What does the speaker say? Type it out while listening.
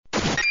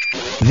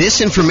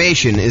This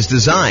information is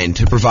designed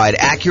to provide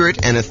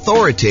accurate and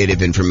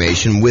authoritative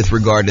information with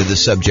regard to the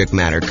subject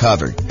matter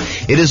covered.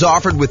 It is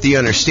offered with the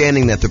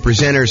understanding that the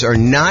presenters are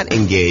not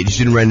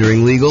engaged in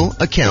rendering legal,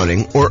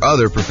 accounting, or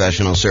other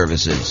professional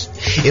services.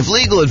 If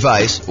legal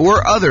advice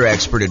or other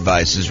expert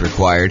advice is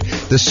required,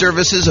 the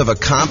services of a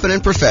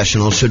competent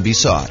professional should be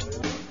sought.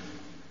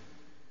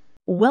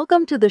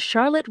 Welcome to the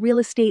Charlotte Real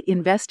Estate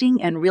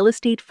Investing and Real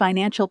Estate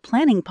Financial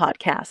Planning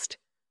Podcast.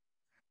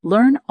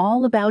 Learn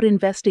all about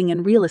investing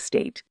in real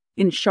estate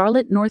in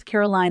Charlotte, North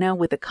Carolina,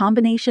 with a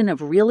combination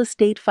of real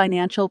estate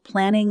financial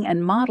planning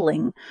and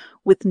modeling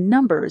with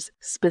numbers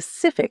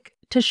specific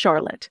to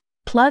Charlotte,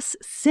 plus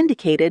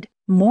syndicated,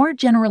 more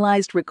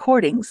generalized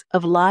recordings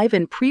of live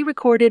and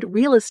pre-recorded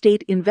real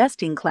estate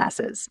investing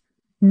classes,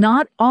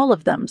 not all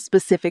of them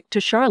specific to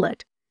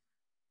Charlotte.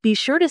 Be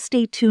sure to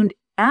stay tuned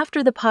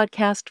after the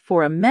podcast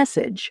for a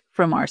message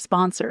from our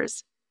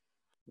sponsors.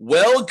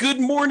 Well, good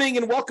morning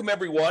and welcome,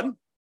 everyone.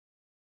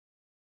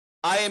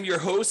 I am your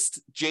host,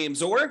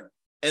 James Orr,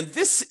 and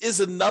this is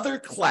another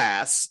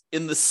class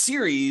in the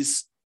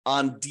series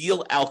on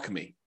Deal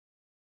Alchemy.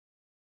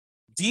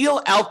 Deal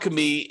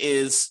Alchemy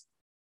is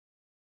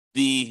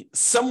the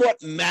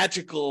somewhat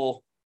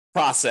magical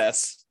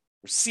process,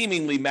 or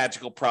seemingly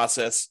magical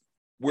process,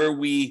 where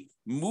we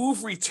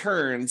move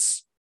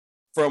returns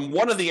from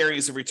one of the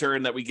areas of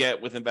return that we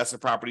get with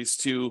investment properties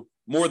to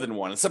more than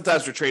one. And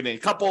sometimes we're trading a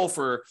couple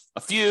for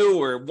a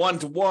few or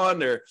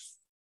one-to-one,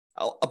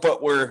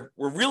 but we're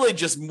really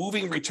just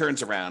moving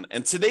returns around.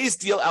 And today's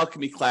Deal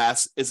Alchemy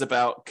class is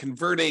about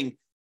converting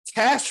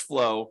cash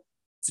flow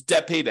to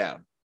debt pay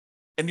down.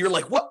 And you're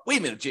like, what? Wait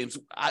a minute, James.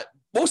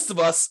 Most of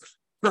us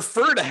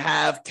prefer to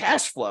have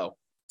cash flow.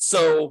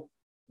 So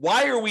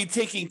why are we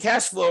taking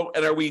cash flow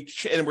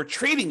and we're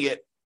trading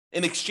it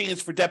in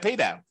exchange for debt pay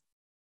down?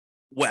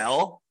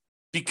 Well,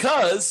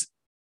 because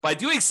by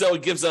doing so,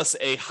 it gives us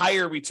a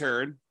higher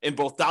return in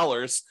both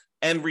dollars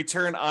and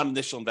return on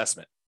initial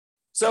investment.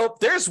 So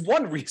there's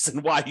one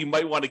reason why you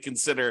might want to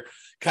consider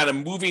kind of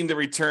moving the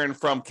return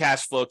from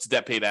cash flow to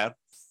debt pay down.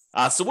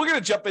 So we're going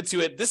to jump into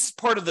it. This is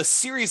part of the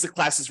series of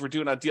classes we're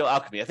doing on Deal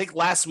Alchemy. I think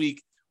last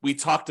week we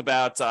talked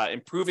about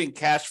improving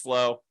cash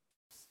flow.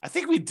 I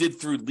think we did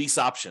through lease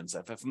options,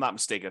 if I'm not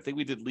mistaken. I think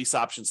we did lease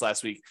options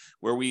last week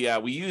where we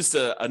used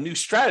a new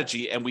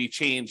strategy and we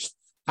changed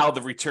how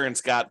the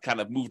returns got kind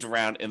of moved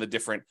around in the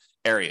different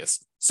areas.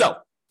 So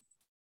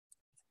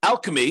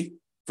alchemy,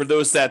 for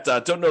those that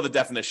don't know the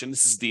definition,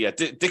 this is the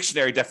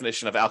dictionary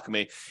definition of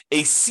alchemy: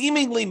 a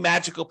seemingly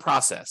magical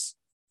process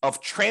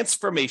of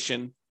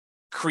transformation,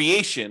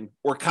 creation,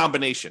 or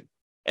combination.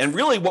 And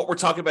really what we're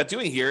talking about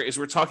doing here is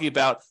we're talking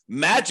about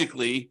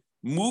magically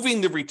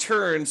moving the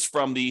returns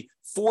from the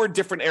 4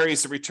 different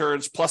areas of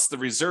returns plus the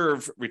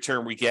reserve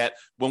return we get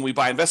when we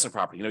buy investment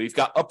property. You know, you've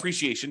got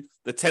appreciation,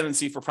 the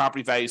tendency for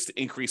property values to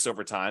increase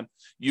over time.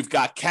 You've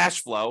got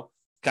cash flow,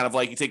 kind of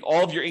like you take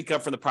all of your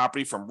income from the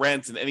property, from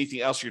rent and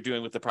anything else you're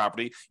doing with the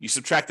property. You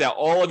subtract out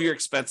all of your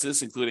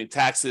expenses, including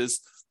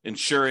taxes,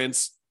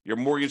 insurance, your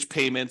mortgage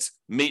payments,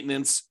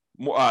 maintenance,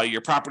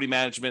 your property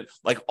management,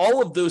 like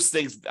all of those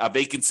things,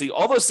 vacancy,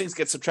 all those things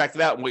get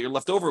subtracted out. And what you're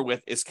left over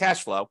with is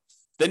cash flow.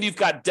 Then you've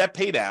got debt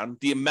pay down,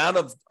 the amount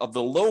of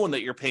the loan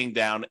that you're paying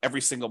down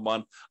every single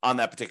month on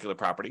that particular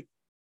property.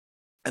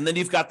 And then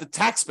you've got the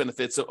tax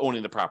benefits of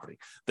owning the property.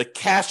 The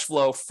cash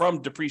flow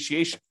from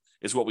depreciation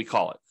is what we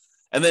call it.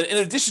 And then in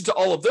addition to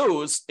all of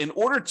those, in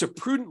order to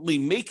prudently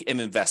make an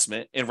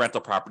investment in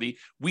rental property,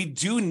 we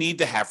do need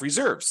to have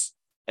reserves.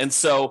 And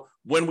so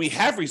when we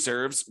have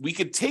reserves, we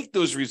could take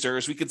those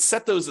reserves, we could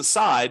set those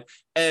aside.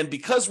 And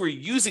because we're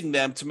using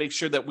them to make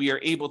sure that we are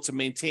able to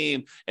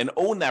maintain and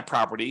own that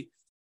property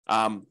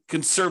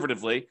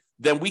conservatively,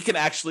 then we can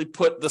actually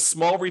put the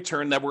small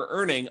return that we're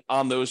earning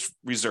on those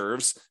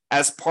reserves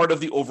as part of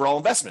the overall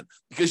investment.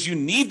 Because you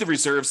need the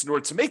reserves in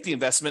order to make the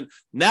investment,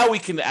 now we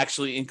can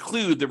actually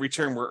include the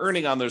return we're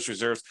earning on those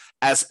reserves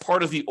as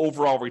part of the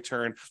overall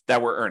return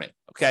that we're earning,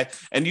 okay?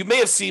 And you may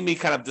have seen me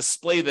kind of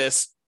display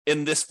this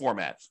in this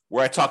format,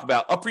 where I talk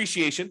about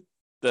appreciation,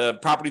 the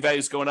property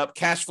values going up,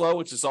 cash flow,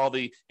 which is all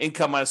the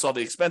income minus all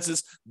the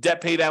expenses,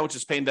 debt pay down, which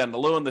is paying down the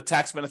loan, the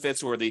tax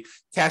benefits or the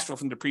cash flow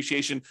from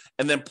depreciation,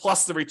 and then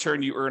plus the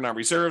return you earn on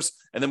reserves.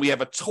 And then we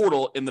have a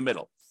total in the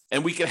middle.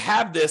 And we can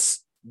have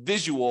this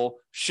visual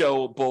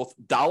show both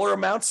dollar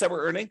amounts that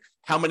we're earning,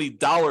 how many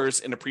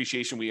dollars in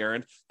appreciation we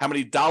earned, how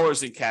many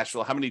dollars in cash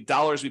flow, how many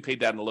dollars we paid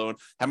down the loan,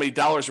 how many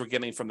dollars we're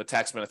getting from the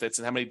tax benefits,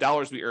 and how many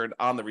dollars we earned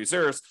on the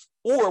reserves.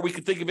 Or we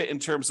could think of it in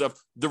terms of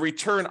the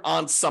return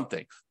on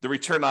something, the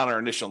return on our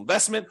initial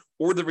investment,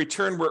 or the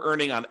return we're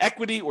earning on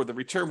equity, or the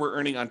return we're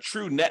earning on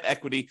true net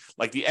equity,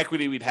 like the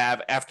equity we'd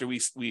have after we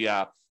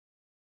sell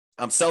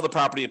the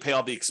property and pay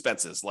all the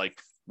expenses,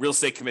 like real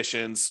estate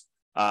commissions,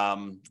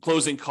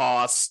 closing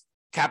costs,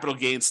 capital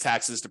gains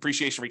taxes,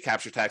 depreciation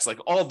recapture tax, like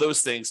all of those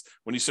things.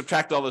 When you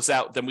subtract all those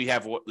out, then we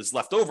have what is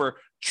left over,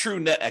 true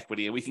net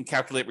equity, and we can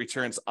calculate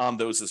returns on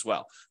those as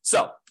well.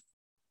 So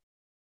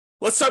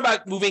let's talk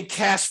about moving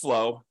cash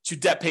flow to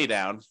debt pay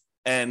down.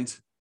 And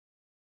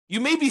you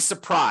may be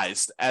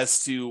surprised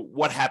as to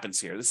what happens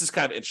here. This is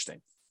kind of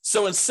interesting.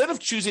 So instead of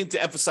choosing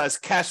to emphasize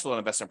cash flow on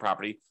investment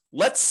property,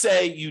 let's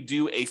say you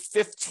do a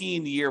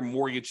 15-year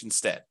mortgage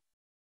instead.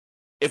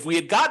 If we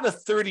had gotten a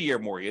 30-year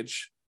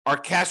mortgage, our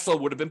cash flow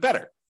would have been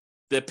better.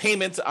 The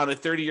payment on a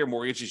 30-year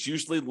mortgage is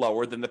usually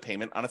lower than the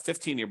payment on a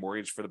 15-year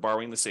mortgage for the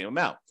borrowing the same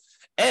amount.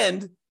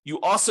 And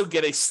you also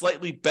get a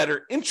slightly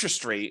better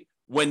interest rate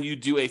when you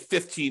do a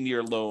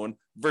 15-year loan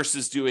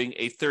versus doing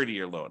a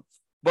 30-year loan.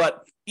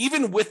 But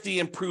even with the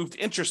improved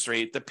interest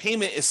rate, the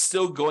payment is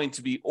still going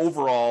to be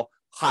overall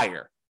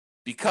higher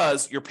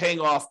because you're paying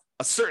off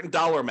a certain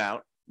dollar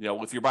amount. You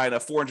know, if you're buying a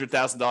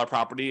 $400,000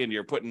 property and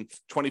you're putting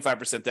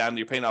 25% down,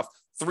 you're paying off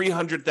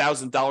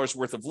 $300,000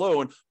 worth of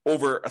loan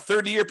over a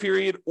 30-year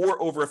period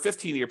or over a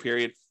 15-year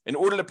period. In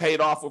order to pay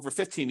it off over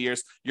 15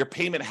 years, your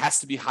payment has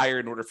to be higher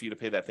in order for you to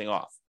pay that thing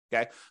off.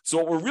 Okay. So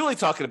what we're really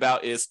talking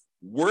about is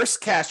worse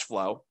cash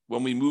flow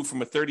when we move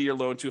from a 30-year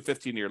loan to a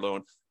 15-year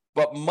loan,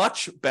 but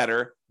much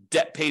better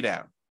debt pay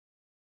down.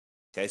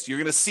 Okay, so you're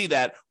going to see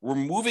that we're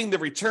moving the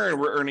return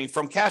we're earning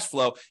from cash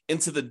flow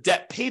into the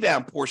debt pay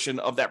down portion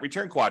of that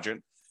return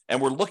quadrant,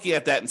 and we're looking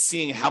at that and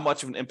seeing how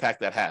much of an impact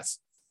that has.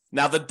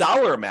 Now, the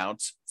dollar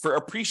amount for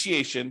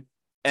appreciation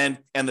and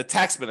the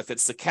tax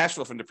benefits, the cash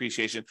flow from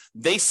depreciation,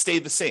 they stay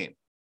the same.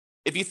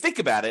 If you think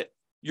about it,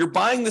 you're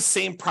buying the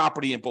same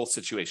property in both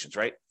situations,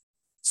 right?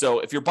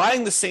 So if you're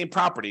buying the same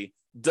property,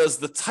 does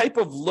the type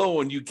of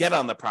loan you get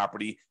on the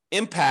property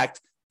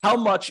impact how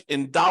much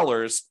in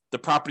dollars the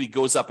property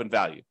goes up in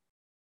value?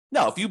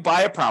 No, if you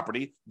buy a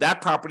property,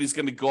 that property is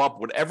going to go up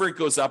whatever it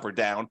goes up or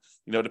down,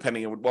 you know,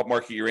 depending on what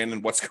market you're in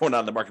and what's going on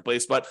in the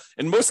marketplace. But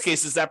in most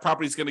cases, that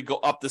property is going to go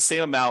up the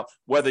same amount,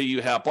 whether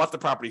you have bought the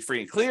property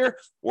free and clear,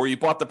 or you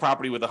bought the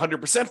property with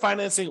 100%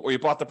 financing, or you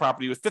bought the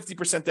property with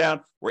 50%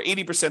 down or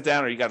 80%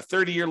 down, or you got a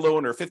 30-year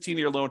loan or a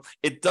 15-year loan.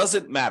 It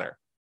doesn't matter.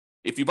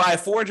 If you buy a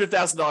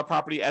 $400,000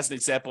 property, as an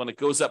example, and it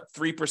goes up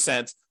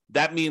 3%,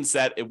 that means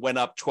that it went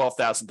up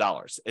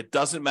 $12,000. It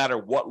doesn't matter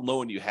what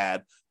loan you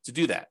had to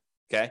do that,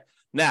 okay?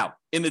 Now,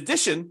 in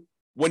addition,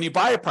 when you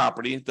buy a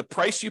property, the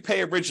price you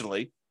pay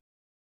originally,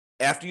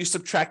 after you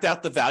subtract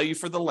out the value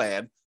for the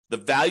land, the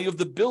value of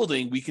the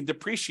building we can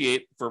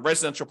depreciate for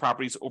residential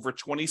properties over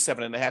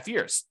 27 and a half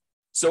years.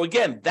 So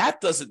again,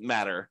 that doesn't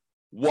matter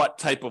what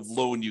type of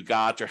loan you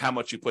got or how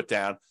much you put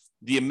down.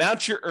 The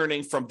amount you're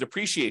earning from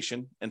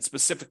depreciation, and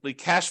specifically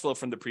cash flow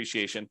from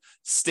depreciation,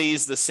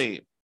 stays the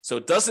same. So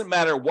it doesn't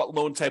matter what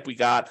loan type we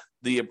got,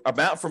 the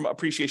amount from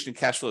appreciation and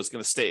cash flow is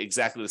going to stay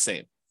exactly the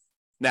same.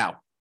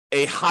 Now,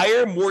 a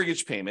higher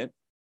mortgage payment,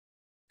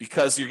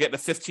 because you're getting a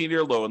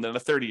 15-year loan than a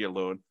 30-year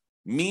loan,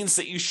 means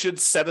that you should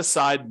set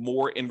aside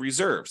more in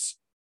reserves.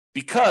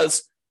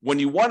 Because when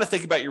you want to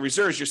think about your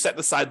reserves, you're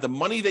setting aside the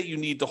money that you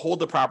need to hold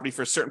the property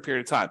for a certain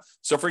period of time.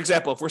 So for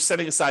example, if we're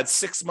setting aside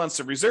 6 months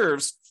of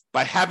reserves,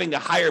 by having a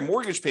higher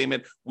mortgage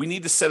payment, we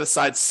need to set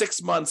aside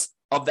 6 months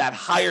of that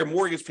higher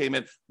mortgage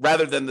payment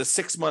rather than the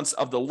 6 months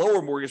of the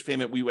lower mortgage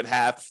payment we would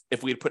have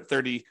if we had put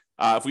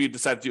if we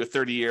decided to do a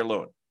 30-year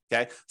loan.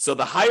 Okay, so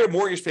the higher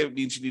mortgage payment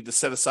means you need to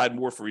set aside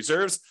more for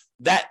reserves.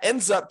 That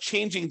ends up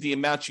changing the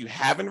amount you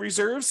have in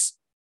reserves,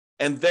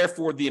 and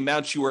therefore the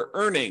amount you are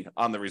earning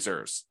on the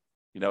reserves.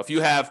 You know, if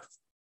you have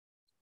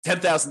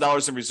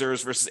 $10,000 in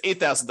reserves versus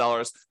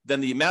 $8,000, then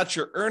the amount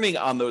you're earning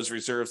on those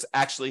reserves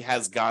actually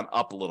has gone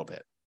up a little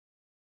bit.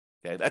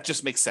 Okay, that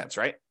just makes sense,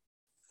 right?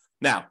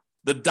 Now,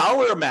 the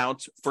dollar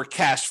amount for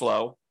cash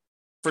flow,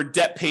 for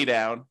debt pay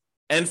down,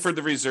 and for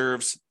the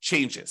reserves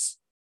changes,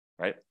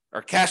 right?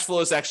 Our cash flow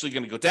is actually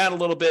going to go down a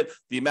little bit.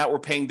 The amount we're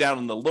paying down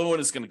on the loan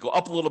is going to go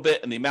up a little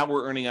bit, and the amount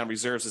we're earning on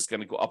reserves is going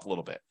to go up a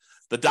little bit.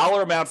 The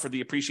dollar amount for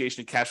the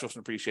appreciation and cash flow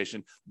from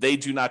appreciation, they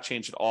do not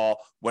change at all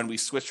when we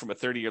switch from a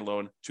 30-year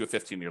loan to a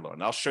 15-year loan.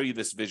 And I'll show you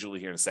this visually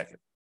here in a second.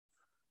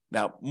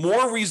 Now,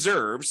 more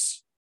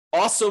reserves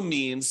also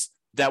means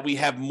that we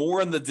have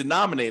more in the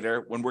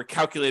denominator when we're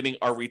calculating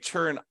our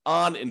return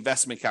on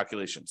investment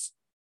calculations,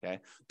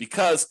 okay?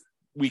 Because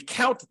we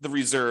count the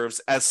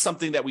reserves as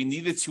something that we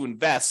needed to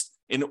invest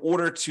in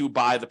order to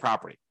buy the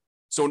property.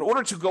 So in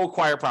order to go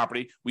acquire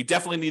property, we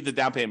definitely need the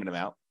down payment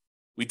amount.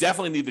 We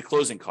definitely need the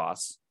closing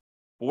costs.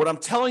 But what I'm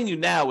telling you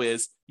now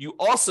is you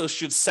also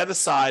should set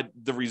aside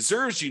the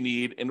reserves you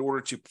need in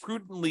order to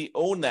prudently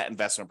own that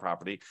investment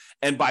property.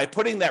 And by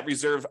putting that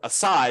reserve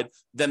aside,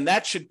 then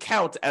that should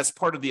count as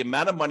part of the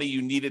amount of money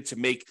you needed to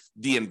make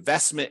the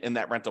investment in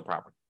that rental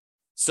property.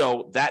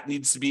 So that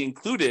needs to be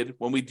included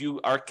when we do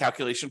our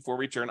calculation for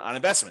return on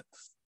investment.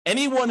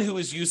 Anyone who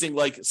is using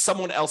like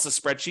someone else's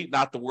spreadsheet,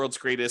 not the world's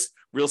greatest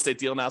real estate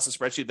deal analysis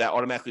spreadsheet that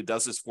automatically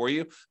does this for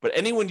you, but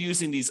anyone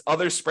using these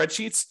other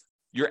spreadsheets,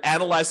 you're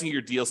analyzing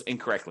your deals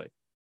incorrectly.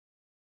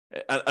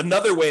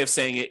 Another way of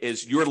saying it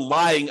is you're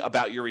lying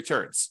about your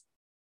returns.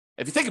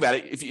 If you think about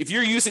it, if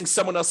you're using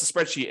someone else's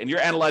spreadsheet and you're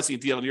analyzing a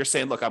deal and you're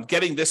saying, look, I'm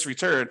getting this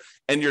return,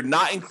 and you're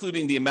not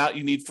including the amount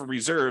you need for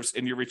reserves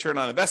in your return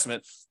on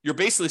investment, you're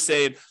basically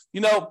saying, you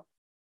know,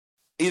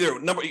 either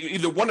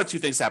one of two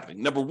things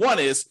happening. Number one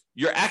is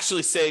you're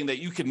actually saying that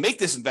you can make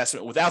this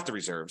investment without the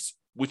reserves,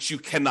 which you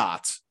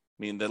cannot.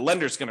 mean, the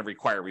lender's going to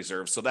require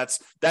reserves. So that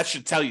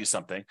should tell you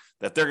something,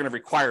 that they're going to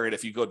require it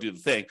if you go do the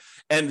thing.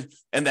 And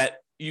that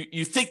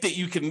you think that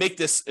you can make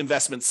this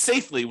investment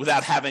safely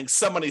without having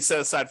some money set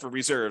aside for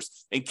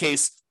reserves in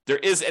case there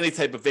is any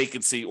type of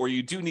vacancy, or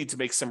you do need to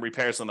make some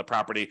repairs on the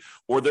property,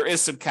 or there is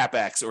some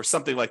CapEx or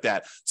something like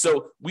that.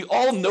 So we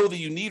all know that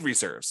you need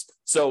reserves.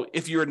 So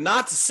if you're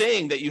not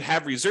saying that you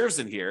have reserves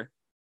in here,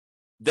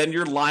 then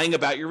you're lying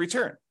about your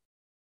return.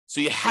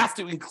 So you have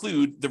to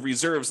include the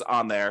reserves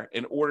on there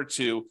in order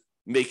to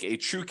make a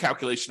true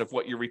calculation of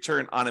what your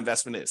return on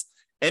investment is.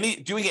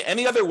 Doing it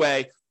any other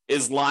way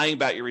is lying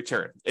about your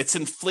return. It's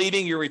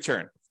inflating your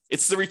return.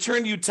 It's the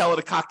return you tell at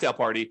a cocktail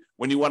party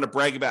when you want to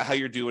brag about how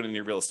you're doing in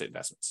your real estate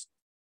investments,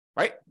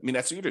 right? I mean,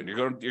 that's what you're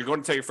doing. You're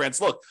going to tell your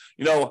friends, look,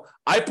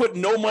 I put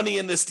no money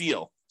in this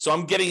deal, so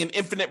I'm getting an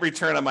infinite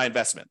return on my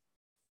investment.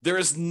 There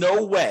is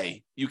no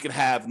way you can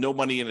have no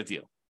money in a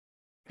deal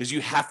because you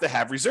have to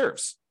have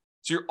reserves.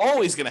 So you're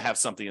always going to have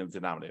something in the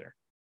denominator.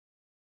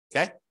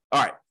 Okay?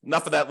 All right.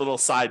 Enough of that little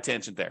side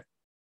tangent there.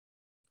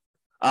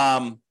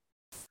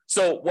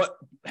 So what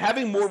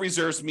having more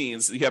reserves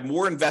means, you have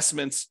more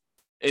investments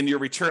in your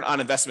return on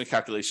investment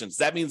calculations.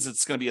 That means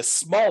it's going to be a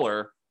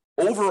smaller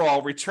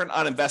overall return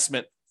on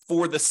investment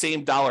for the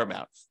same dollar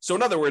amount. So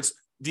in other words,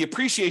 the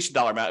appreciation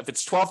dollar amount, if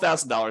it's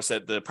 $12,000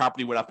 that the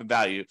property went up in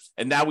value,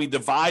 and now we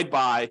divide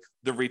by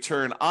the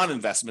return on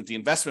investment, the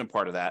investment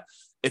part of that,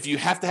 if you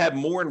have to have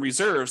more in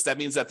reserves, that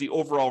means that the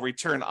overall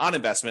return on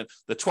investment,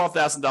 the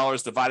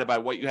 $12,000 divided by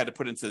what you had to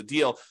put into the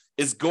deal,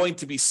 is going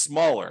to be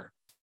smaller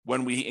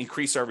when we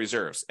increase our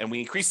reserves. And we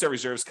increased our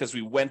reserves because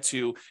we went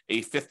to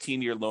a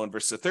 15-year loan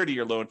versus a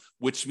 30-year loan,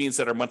 which means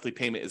that our monthly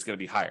payment is going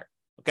to be higher.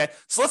 Okay,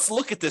 so let's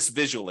look at this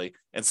visually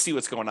and see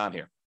what's going on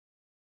here.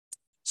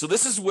 So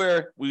this is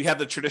where we have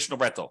the traditional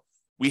rental.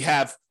 We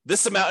have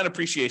this amount in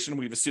appreciation.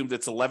 We've assumed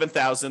it's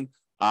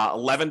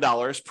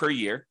 $11,011 per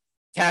year.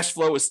 Cash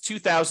flow is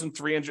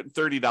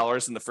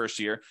 $2,330 in the first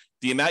year.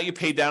 The amount you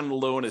pay down in the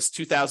loan is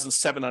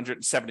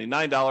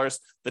 $2,779.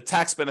 The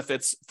tax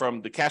benefits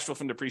from the cash flow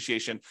from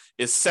depreciation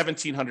is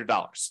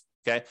 $1,700.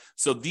 Okay,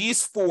 so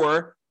these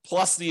four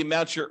plus the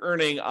amount you're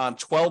earning on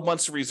 12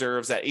 months of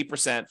reserves at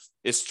 8%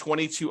 is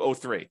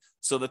 $2,203.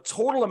 So the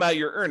total amount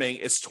you're earning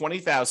is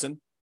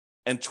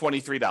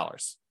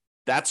 $20,023.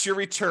 That's your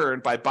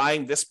return by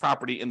buying this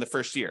property in the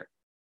first year.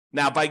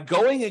 Now, by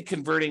going and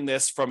converting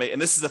this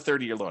and this is a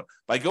 30-year loan,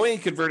 by going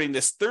and converting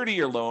this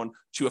 30-year loan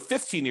to a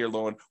 15-year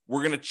loan,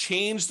 we're going to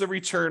change the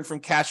return from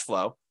cash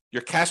flow.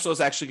 Your cash flow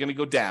is actually going to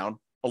go down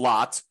a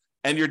lot,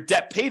 and your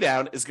debt pay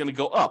down is going to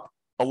go up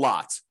a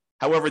lot.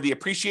 However, the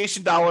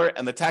appreciation dollar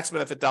and the tax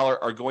benefit dollar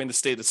are going to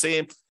stay the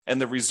same, and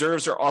the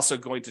reserves are also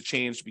going to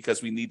change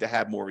because we need to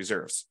have more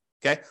reserves.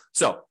 Okay,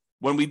 so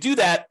when we do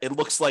that, it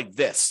looks like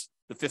this,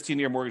 the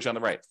 15-year mortgage on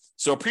the right.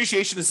 So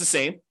appreciation is the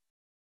same.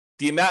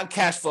 The amount in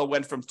cash flow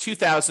went from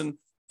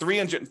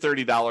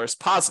 $2,330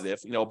 positive,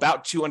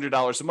 about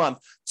 $200 a month,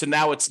 to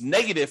now it's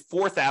negative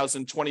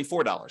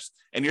 $4,024.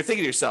 And you're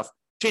thinking to yourself,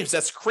 James,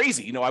 that's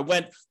crazy. I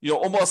went,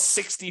 almost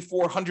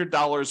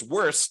 $6,400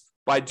 worse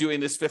by doing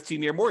this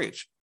 15-year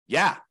mortgage.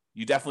 Yeah,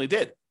 you definitely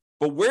did.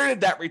 But where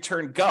did that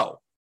return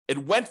go?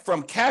 It went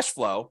from cash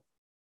flow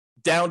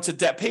down to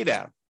debt pay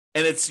down.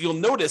 And you'll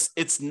notice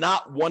it's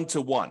not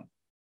one-to-one.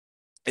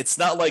 It's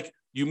not like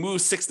you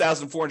move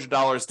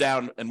 $6,400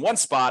 down in one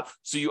spot,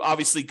 so you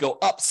obviously go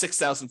up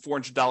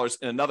 $6,400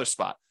 in another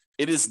spot.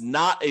 It is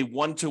not a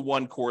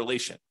one-to-one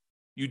correlation.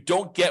 You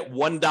don't get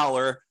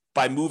 $1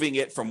 by moving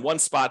it from one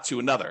spot to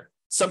another.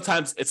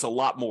 Sometimes it's a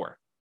lot more.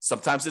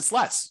 Sometimes it's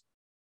less.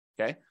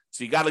 Okay,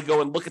 so you got to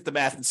go and look at the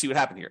math and see what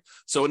happened here.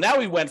 So now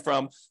we went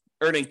from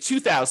earning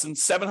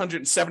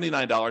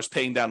 $2,779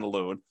 paying down the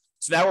loan.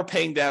 So now we're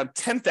paying down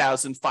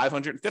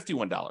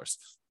 $10,551.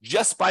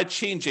 Just by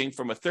changing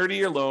from a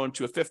 30-year loan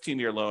to a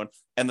 15-year loan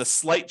and the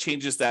slight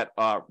changes that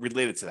are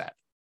related to that.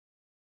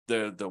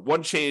 The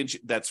one change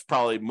that's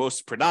probably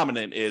most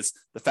predominant is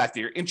the fact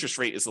that your interest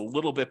rate is a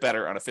little bit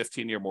better on a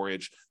 15-year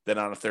mortgage than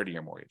on a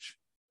 30-year mortgage.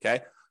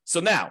 Okay, so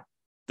now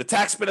the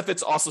tax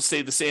benefits also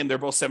stay the same. They're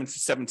both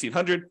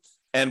 $1,700.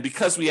 And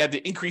because we had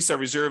to increase our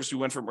reserves, we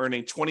went from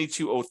earning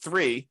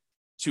 $2,203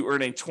 to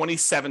earning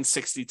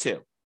 $2,762.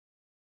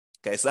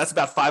 Okay, so that's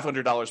about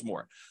 $500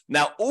 more.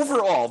 Now,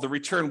 overall, the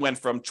return went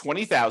from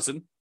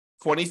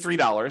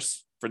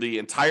 $20,023 for the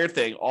entire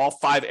thing, all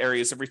 5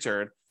 areas of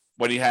return,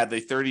 when you had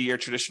the 30-year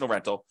traditional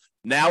rental.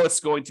 Now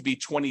it's going to be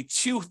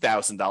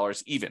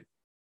 $22,000 even.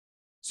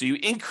 So you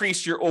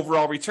increase your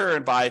overall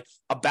return by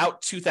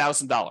about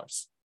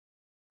 $2,000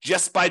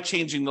 just by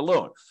changing the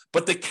loan.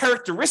 But the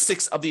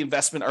characteristics of the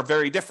investment are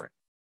very different,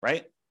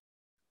 right?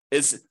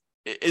 Is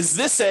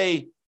this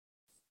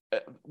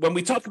when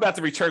we talk about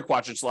the return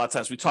quadrants, a lot of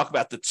times we talk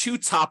about the 2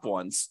 top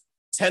ones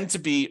tend to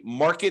be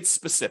market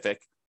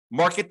specific,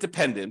 market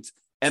dependent,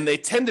 and they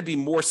tend to be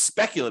more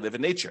speculative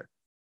in nature.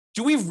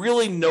 Do we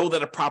really know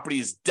that a property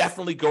is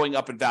definitely going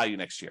up in value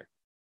next year?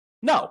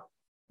 No,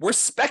 we're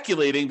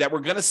speculating that we're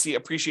going to see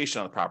appreciation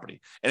on the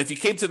property. And if you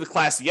came to the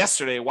class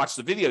yesterday, watched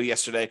the video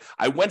yesterday,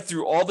 I went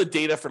through all the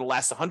data for the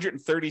last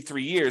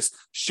 133 years,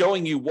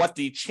 showing you what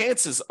the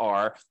chances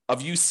are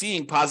of you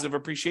seeing positive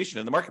appreciation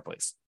in the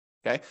marketplace.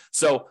 Okay,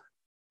 so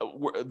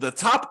the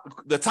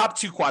top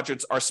two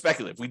quadrants are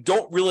speculative. We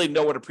don't really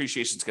know what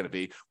appreciation is going to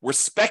be. We're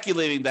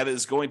speculating that it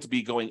is going to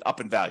be going up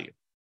in value.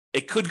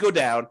 It could go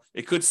down.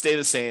 It could stay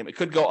the same. It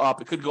could go up.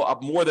 It could go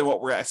up more than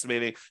what we're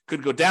estimating. It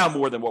could go down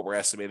more than what we're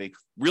estimating.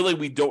 Really,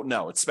 we don't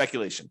know. It's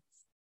speculation.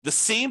 The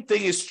same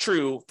thing is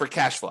true for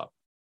cash flow.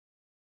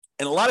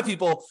 And a lot of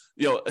people,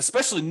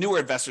 especially newer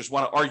investors,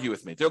 want to argue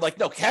with me. They're like,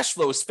 no, cash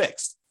flow is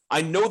fixed.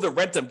 I know the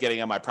rent I'm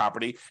getting on my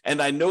property, and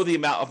I know the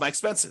amount of my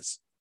expenses.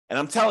 And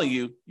I'm telling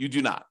you, you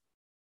do not.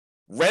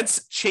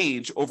 Rents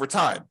change over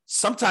time.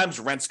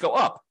 Sometimes rents go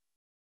up.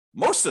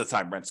 Most of the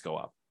time, rents go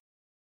up.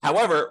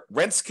 However,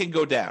 rents can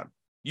go down.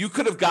 You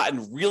could have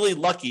gotten really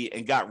lucky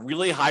and got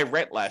really high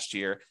rent last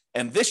year.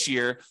 And this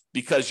year,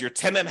 because your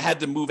tenant had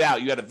to move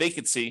out, you had a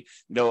vacancy,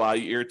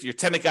 your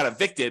tenant got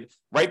evicted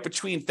right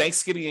between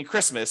Thanksgiving and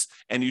Christmas,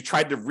 and you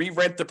tried to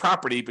re-rent the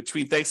property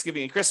between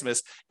Thanksgiving and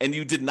Christmas, and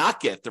you did not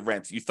get the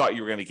rent you thought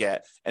you were going to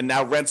get, and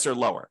now rents are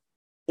lower.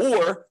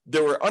 Or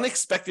there were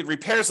unexpected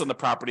repairs on the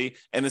property,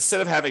 and instead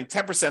of having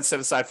 10% set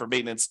aside for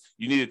maintenance,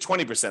 you needed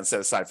 20%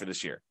 set aside for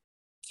this year.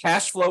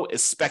 Cash flow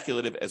is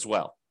speculative as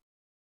well.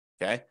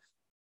 Okay,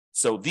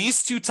 so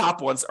these two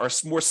top ones are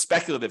more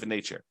speculative in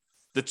nature.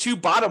 The two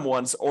bottom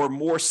ones are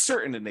more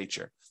certain in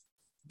nature.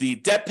 The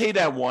debt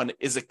paydown one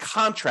is a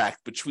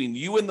contract between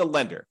you and the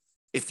lender.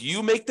 If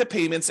you make the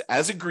payments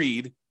as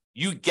agreed,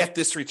 you get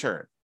this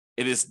return.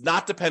 It is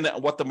not dependent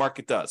on what the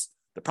market does.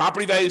 The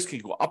property values can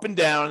go up and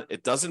down.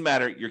 It doesn't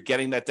matter. You're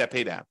getting that debt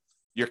paydown.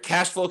 Your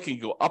cash flow can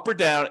go up or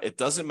down. It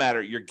doesn't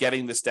matter. You're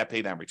getting this debt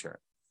paydown return.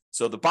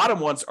 So the bottom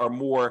ones are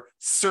more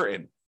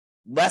certain,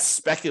 less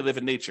speculative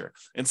in nature.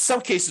 In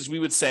some cases, we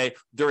would say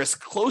they're as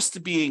close to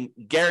being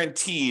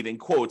guaranteed, in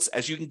quotes,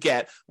 as you can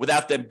get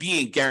without them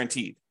being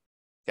guaranteed.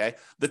 Okay.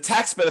 The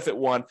tax benefit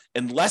one,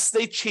 unless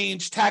they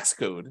change tax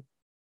code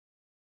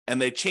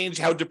and they change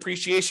how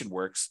depreciation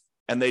works,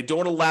 and they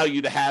don't allow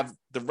you to have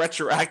the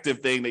retroactive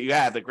thing that you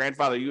had, the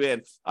grandfather you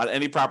in on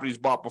any properties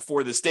bought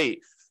before this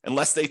date,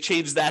 unless they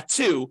change that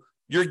too,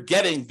 you're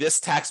getting this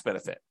tax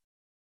benefit.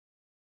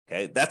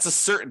 Okay. That's a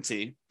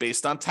certainty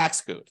based on tax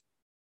code.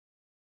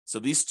 So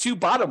these two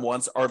bottom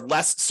ones are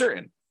less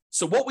certain.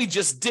 So what we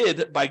just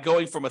did by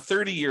going from a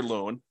 30-year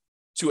loan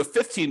to a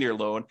 15-year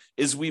loan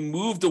is we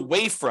moved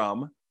away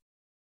from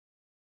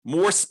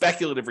more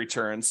speculative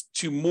returns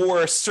to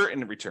more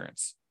certain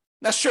returns.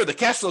 Now, sure, the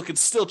cash flow can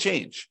still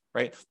change,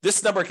 right?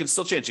 This number can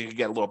still change. It can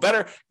get a little better,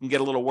 it can get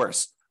a little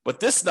worse.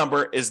 But this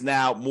number is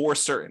now more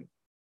certain.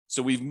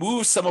 So we've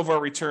moved some of our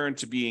return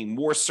to being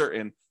more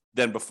certain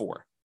than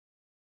before.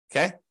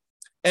 Okay?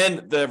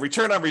 And the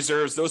return on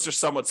reserves, those are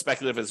somewhat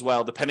speculative as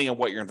well, depending on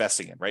what you're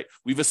investing in, right?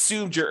 We've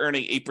assumed you're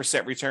earning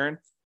 8% return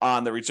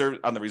on the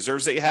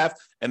reserves that you have,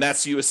 and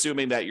that's you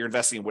assuming that you're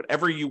investing in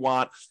whatever you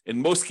want.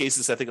 In most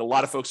cases, I think a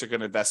lot of folks are going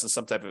to invest in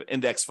some type of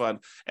index fund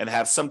and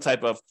have some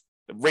type of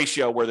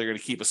ratio where they're going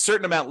to keep a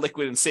certain amount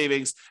liquid in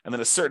savings and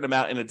then a certain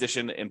amount in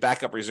addition in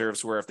backup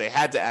reserves, where if they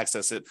had to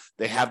access it,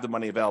 they have the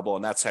money available,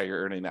 and that's how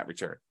you're earning that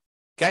return.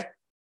 Okay?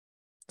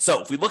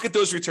 So if we look at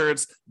those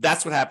returns,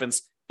 that's what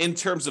happens in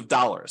terms of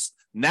dollars.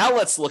 Now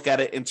let's look at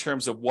it in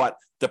terms of what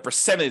the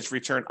percentage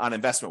return on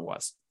investment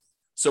was.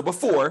 So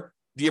before,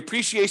 the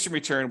appreciation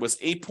return was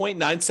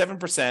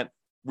 8.97%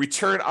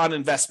 return on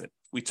investment.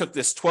 We took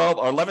this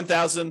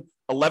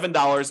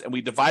 $11,011 and we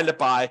divided it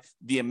by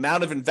the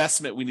amount of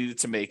investment we needed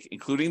to make,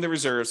 including the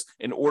reserves,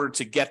 in order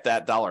to get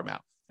that dollar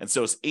amount. And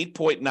so it's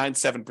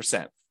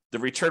 8.97%. The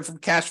return from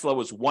cash flow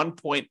was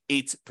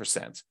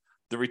 1.8%.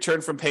 The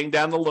return from paying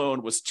down the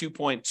loan was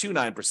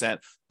 2.29%.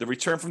 The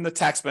return from the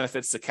tax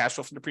benefits, the cash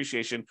flow from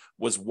depreciation,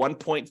 was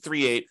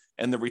 1.38%,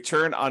 and the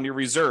return on your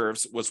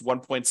reserves was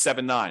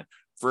 1.79%,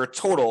 for a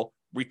total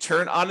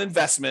return on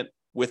investment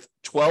with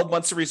 12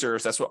 months of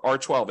reserves, that's what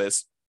R12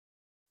 is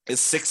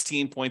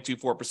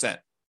 16.24%.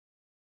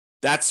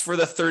 That's for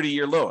the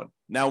 30-year loan.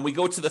 Now, when we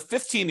go to the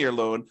 15-year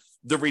loan,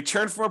 the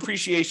return from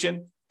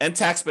appreciation and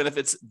tax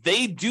benefits,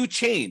 they do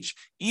change,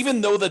 even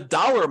though the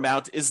dollar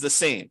amount is the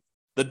same.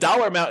 The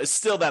dollar amount is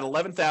still that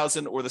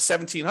 $11,000 or the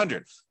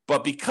 $1,700,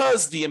 but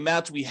because the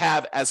amount we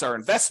have as our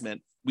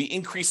investment, we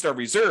increased our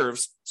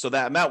reserves, so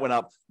that amount went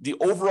up. The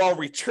overall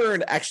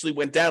return actually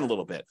went down a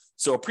little bit.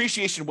 So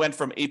appreciation went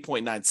from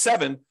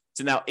 8.97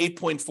 to now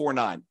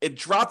 8.49. It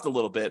dropped a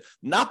little bit,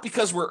 not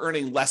because we're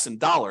earning less in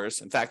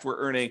dollars. In fact, we're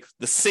earning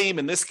the same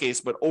in this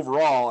case, but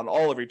overall on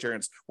all of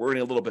returns, we're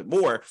earning a little bit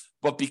more.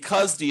 But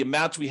because the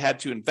amount we had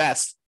to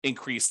invest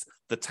increased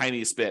the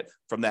tiniest bit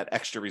from that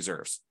extra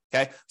reserves.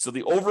 Okay, so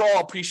the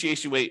overall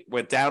appreciation rate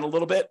went down a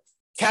little bit.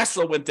 Cash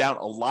flow went down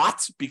a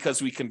lot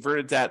because we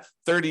converted that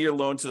 30-year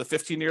loan to the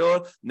 15-year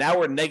loan. Now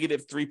we're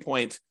negative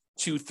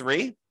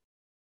 3.23.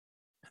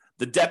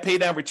 The debt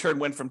paydown return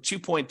went from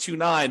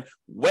 2.29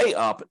 way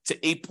up to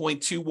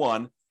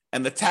 8.21,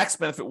 and the tax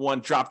benefit one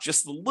dropped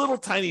just the little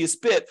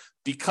tiniest bit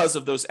because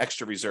of those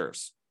extra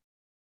reserves.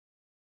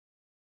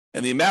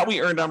 And the amount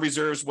we earned on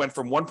reserves went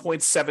from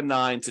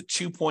 1.79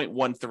 to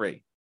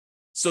 2.13.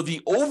 So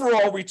the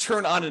overall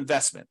return on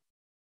investment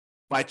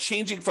by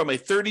changing from a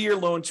 30-year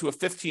loan to a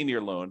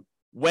 15-year loan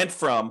went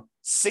from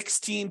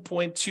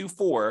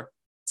 16.24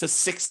 to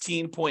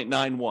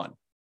 16.91.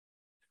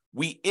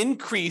 We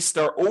increased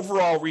our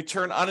overall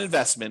return on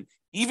investment,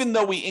 even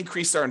though we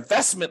increased our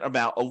investment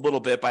amount a little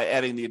bit by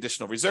adding the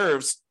additional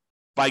reserves,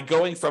 by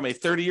going from a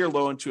 30-year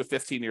loan to a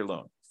 15-year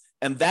loan.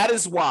 And that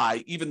is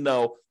why, even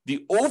though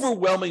the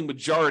overwhelming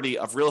majority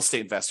of real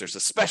estate investors,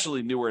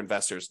 especially newer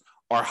investors,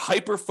 are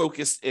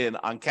hyper-focused in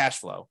on cash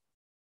flow,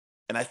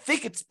 and I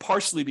think it's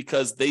partially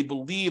because they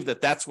believe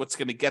that that's what's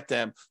going to get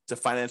them to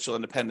financial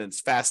independence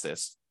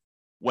fastest,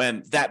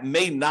 when that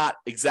may not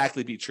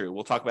exactly be true.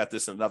 We'll talk about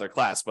this in another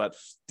class, but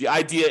the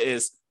idea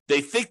is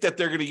they think that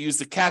they're going to use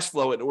the cash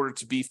flow in order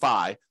to be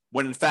FI,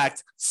 when in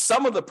fact,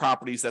 some of the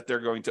properties that they're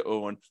going to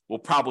own will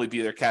probably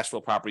be their cash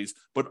flow properties,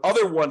 but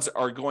other ones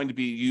are going to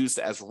be used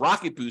as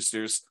rocket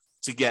boosters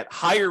to get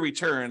higher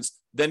returns.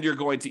 Then you're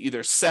going to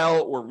either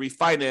sell or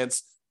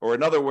refinance, or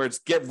in other words,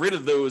 get rid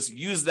of those,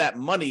 use that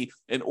money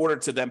in order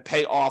to then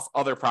pay off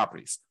other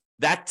properties.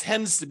 That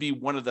tends to be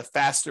one of the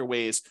faster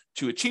ways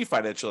to achieve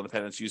financial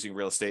independence using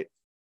real estate.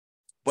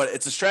 But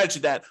it's a strategy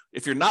that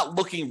if you're not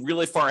looking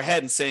really far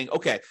ahead and saying,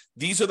 okay,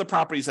 these are the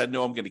properties I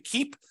know I'm going to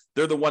keep,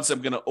 they're the ones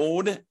I'm going to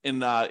own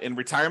in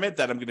retirement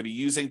that I'm going to be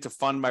using to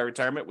fund my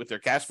retirement with their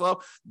cash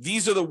flow.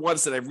 These are the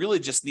ones that I really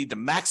just need to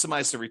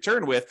maximize the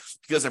return with,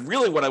 because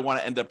really what I want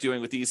to end up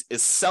doing with these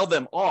is sell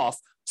them off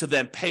to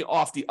then pay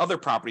off the other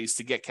properties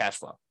to get cash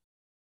flow.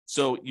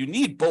 So you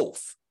need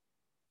both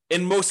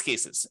in most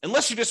cases,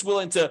 unless you're just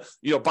willing to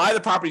buy the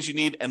properties you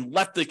need and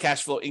let the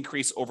cash flow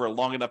increase over a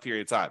long enough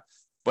period of time.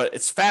 But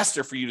it's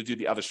faster for you to do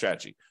the other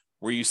strategy,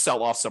 where you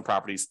sell off some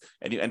properties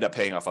and you end up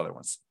paying off other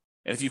ones.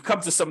 And if you've come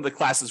to some of the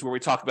classes where we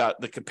talk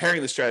about the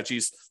comparing the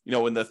strategies,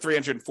 in the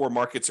 304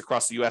 markets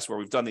across the US where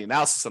we've done the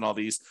analysis on all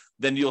these,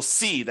 then you'll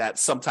see that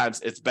sometimes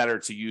it's better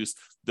to use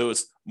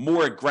those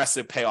more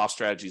aggressive payoff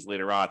strategies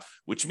later on,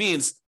 which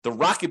means the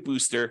rocket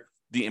booster,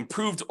 the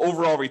improved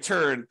overall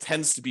return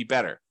tends to be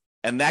better.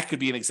 And that could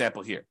be an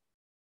example here.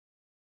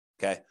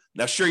 Okay.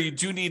 Now, sure, you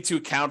do need to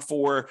account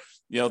for,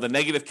 the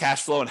negative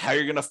cash flow and how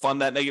you're going to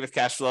fund that negative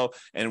cash flow,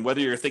 and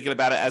whether you're thinking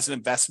about it as an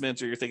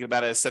investment or you're thinking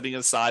about it as setting it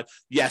aside.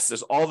 Yes,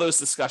 there's all those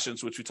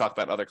discussions, which we talk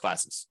about in other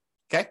classes.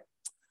 Okay.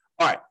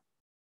 All right.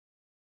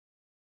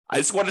 I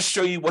just want to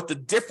show you what the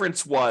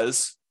difference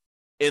was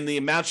in the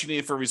amount you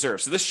needed for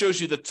reserves. So this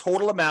shows you the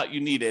total amount you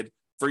needed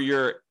for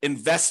your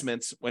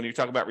investments when you're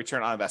talking about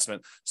return on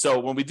investment. So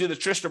when we do the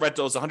traditional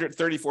rental, it's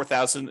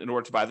 $134,000 in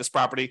order to buy this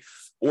property,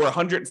 or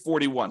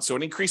 $141,000. So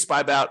it increased by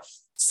about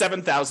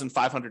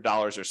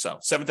 $7,500 or so.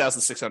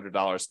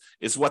 $7,600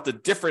 is what the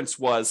difference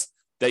was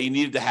that you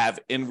needed to have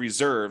in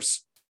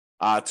reserves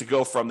to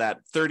go from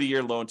that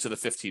 30-year loan to the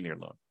 15-year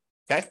loan.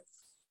 Okay.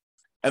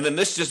 And then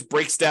this just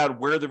breaks down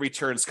where the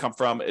returns come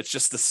from. It's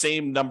just the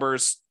same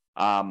numbers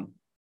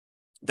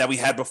that we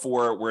had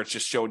before, where it's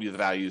just showing you the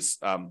values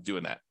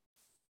doing that.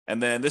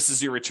 And then this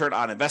is your return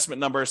on investment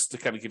numbers to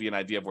kind of give you an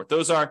idea of what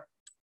those are.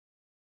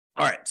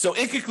 All right. So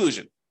in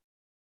conclusion,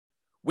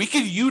 we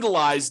can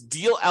utilize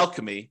Deal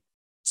Alchemy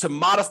to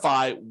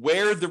modify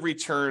where the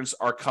returns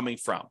are coming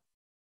from.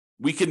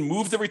 We can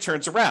move the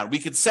returns around. We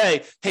could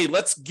say, hey,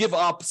 let's give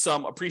up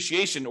some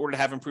appreciation in order to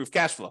have improved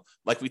cash flow,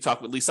 like we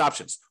talked with lease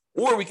options.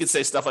 Or we could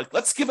say stuff like,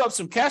 let's give up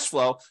some cash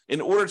flow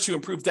in order to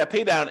improve debt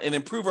pay down and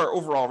improve our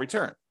overall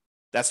return.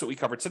 That's what we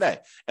covered today.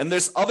 And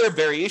there's other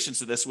variations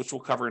to this, which we'll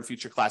cover in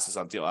future classes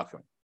on Deal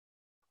Alchemy.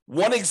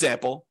 One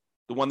example,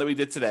 the one that we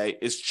did today,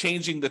 is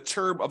changing the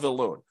term of the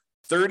loan,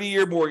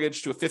 30-year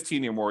mortgage to a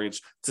 15-year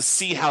mortgage, to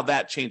see how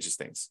that changes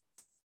things.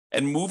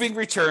 And moving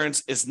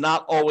returns is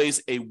not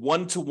always a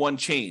one-to-one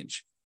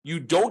change.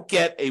 You don't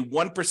get a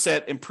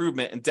 1%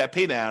 improvement in debt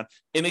pay down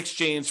in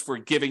exchange for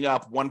giving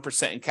up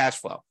 1% in cash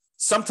flow.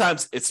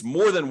 Sometimes it's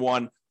more than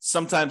one,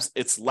 sometimes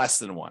it's less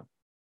than one.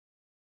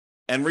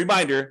 And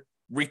reminder,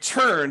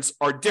 returns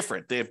are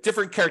different. They have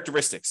different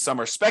characteristics. Some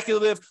are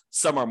speculative,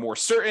 some are more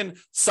certain,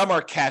 some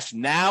are cash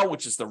now,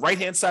 which is the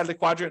right-hand side of the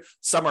quadrant,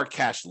 some are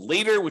cash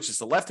later, which is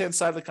the left-hand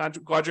side of the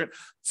quadrant.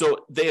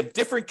 So they have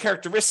different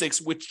characteristics,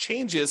 which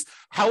changes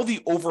how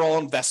the overall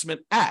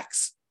investment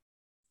acts.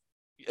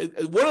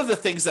 One of the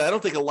things that I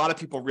don't think a lot of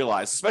people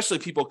realize, especially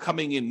people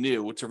coming in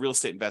new to real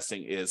estate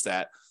investing, is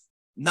that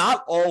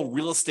not all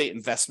real estate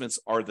investments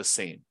are the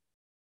same.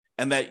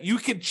 And that you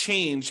can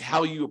change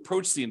how you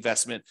approach the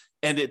investment,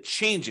 and it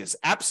changes,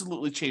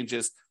 absolutely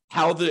changes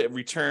how the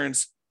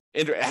returns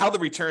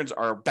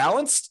are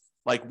balanced,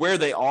 like where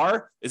they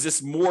are. Is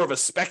this more of a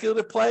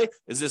speculative play?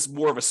 Is this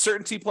more of a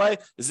certainty play?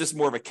 Is this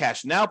more of a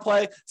cash now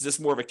play? Is this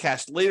more of a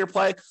cash later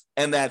play?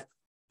 And that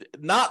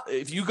not,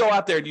 if you go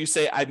out there and you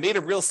say, I made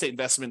a real estate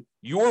investment,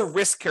 your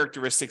risk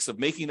characteristics of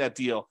making that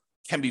deal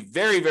can be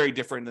very, very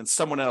different than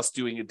someone else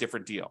doing a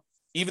different deal,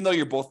 even though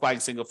you're both buying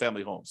single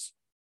family homes.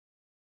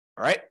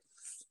 All right.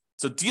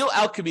 So Deal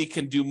Alchemy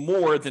can do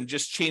more than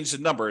just change the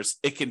numbers.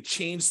 It can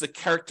change the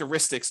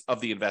characteristics of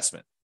the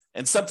investment.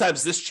 And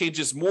sometimes this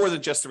changes more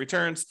than just the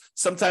returns.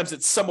 Sometimes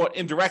it somewhat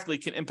indirectly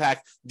can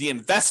impact the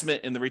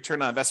investment in the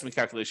return on investment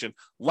calculation,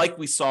 like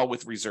we saw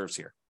with reserves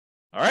here.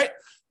 All right,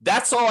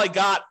 that's all I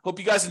got. Hope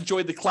you guys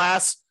enjoyed the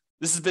class.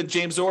 This has been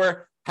James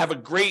Orr. Have a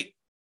great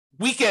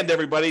weekend,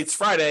 everybody. It's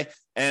Friday,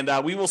 and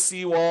we will see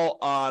you all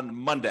on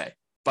Monday.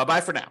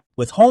 Bye-bye for now.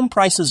 With home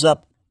prices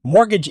up,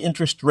 mortgage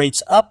interest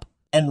rates up,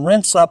 and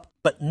rents up,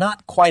 but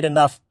not quite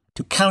enough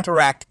to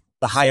counteract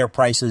the higher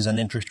prices and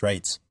interest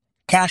rates.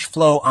 Cash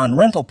flow on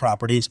rental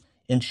properties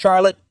in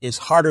Charlotte is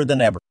harder than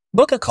ever.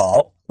 Book a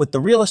call with the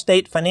Real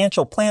Estate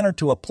Financial Planner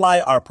to apply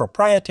our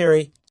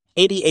proprietary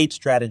 88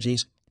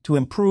 strategies to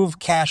improve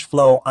cash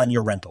flow on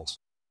your rentals.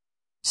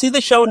 See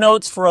the show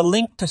notes for a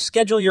link to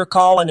schedule your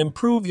call and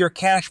improve your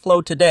cash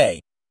flow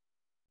today.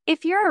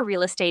 If you're a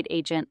real estate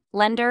agent,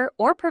 lender,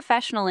 or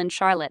professional in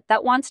Charlotte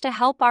that wants to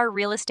help our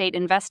real estate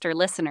investor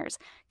listeners,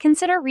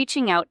 consider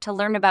reaching out to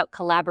learn about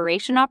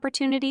collaboration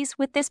opportunities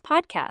with this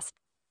podcast.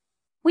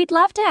 We'd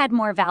love to add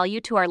more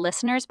value to our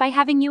listeners by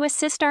having you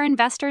assist our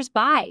investors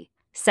buy,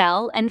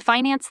 sell, and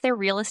finance their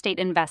real estate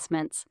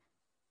investments.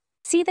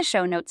 See the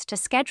show notes to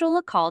schedule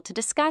a call to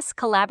discuss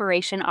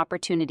collaboration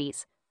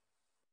opportunities.